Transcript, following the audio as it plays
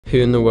Who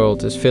in the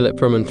world is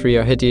Philip III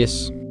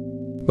Arrhidaeus?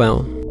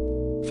 Well,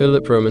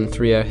 Philip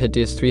III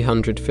Arrhidaeus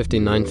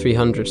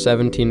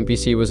 359–317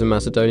 BC was a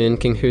Macedonian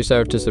king who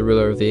served as the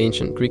ruler of the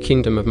ancient Greek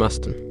kingdom of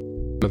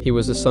Macedon. He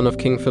was the son of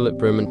King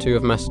Philip II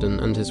of Macedon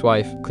and his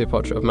wife,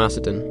 Cleopatra of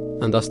Macedon,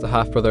 and thus the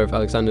half-brother of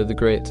Alexander the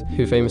Great,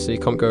 who famously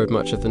conquered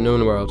much of the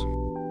known world.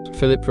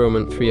 Philip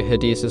III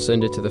Arrhidaeus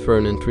ascended to the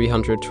throne in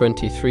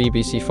 323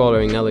 BC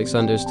following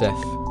Alexander's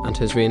death, and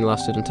his reign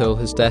lasted until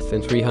his death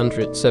in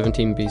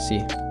 317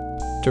 BC.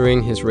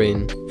 During his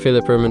reign,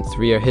 Philip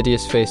III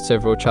Arrhidaeus faced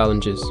several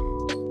challenges.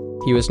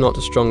 He was not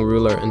a strong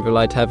ruler and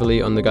relied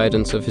heavily on the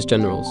guidance of his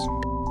generals.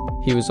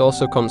 He was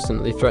also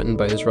constantly threatened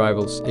by his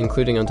rivals,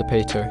 including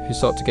Antipater, who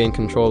sought to gain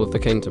control of the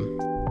kingdom.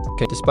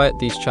 Despite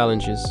these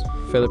challenges,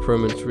 Philip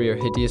III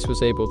Arrhidaeus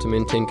was able to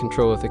maintain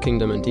control of the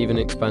kingdom and even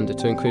expand it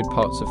to include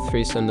parts of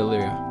Thrace and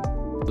Illyria.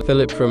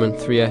 Philip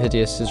III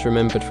Arrhidaeus is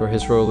remembered for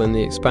his role in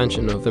the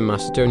expansion of the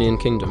Macedonian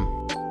kingdom.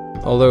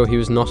 Although he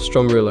was not a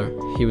strong ruler,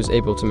 he was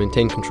able to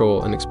maintain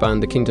control and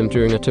expand the kingdom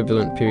during a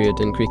turbulent period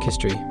in Greek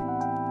history.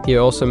 He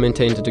also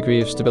maintained a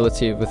degree of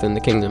stability within the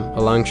kingdom,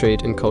 allowing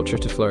trade and culture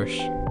to flourish.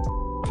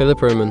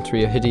 Philip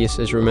III Arrhidaeus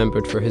is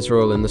remembered for his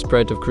role in the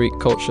spread of Greek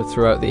culture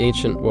throughout the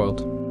ancient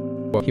world.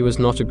 He was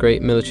not a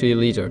great military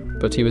leader,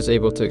 but he was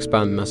able to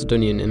expand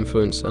Macedonian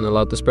influence and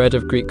allowed the spread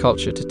of Greek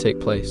culture to take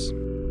place.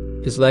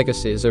 His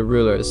legacy as a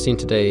ruler is seen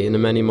today in the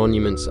many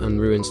monuments and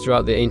ruins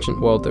throughout the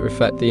ancient world that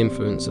reflect the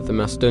influence of the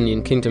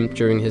Macedonian kingdom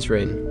during his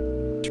reign.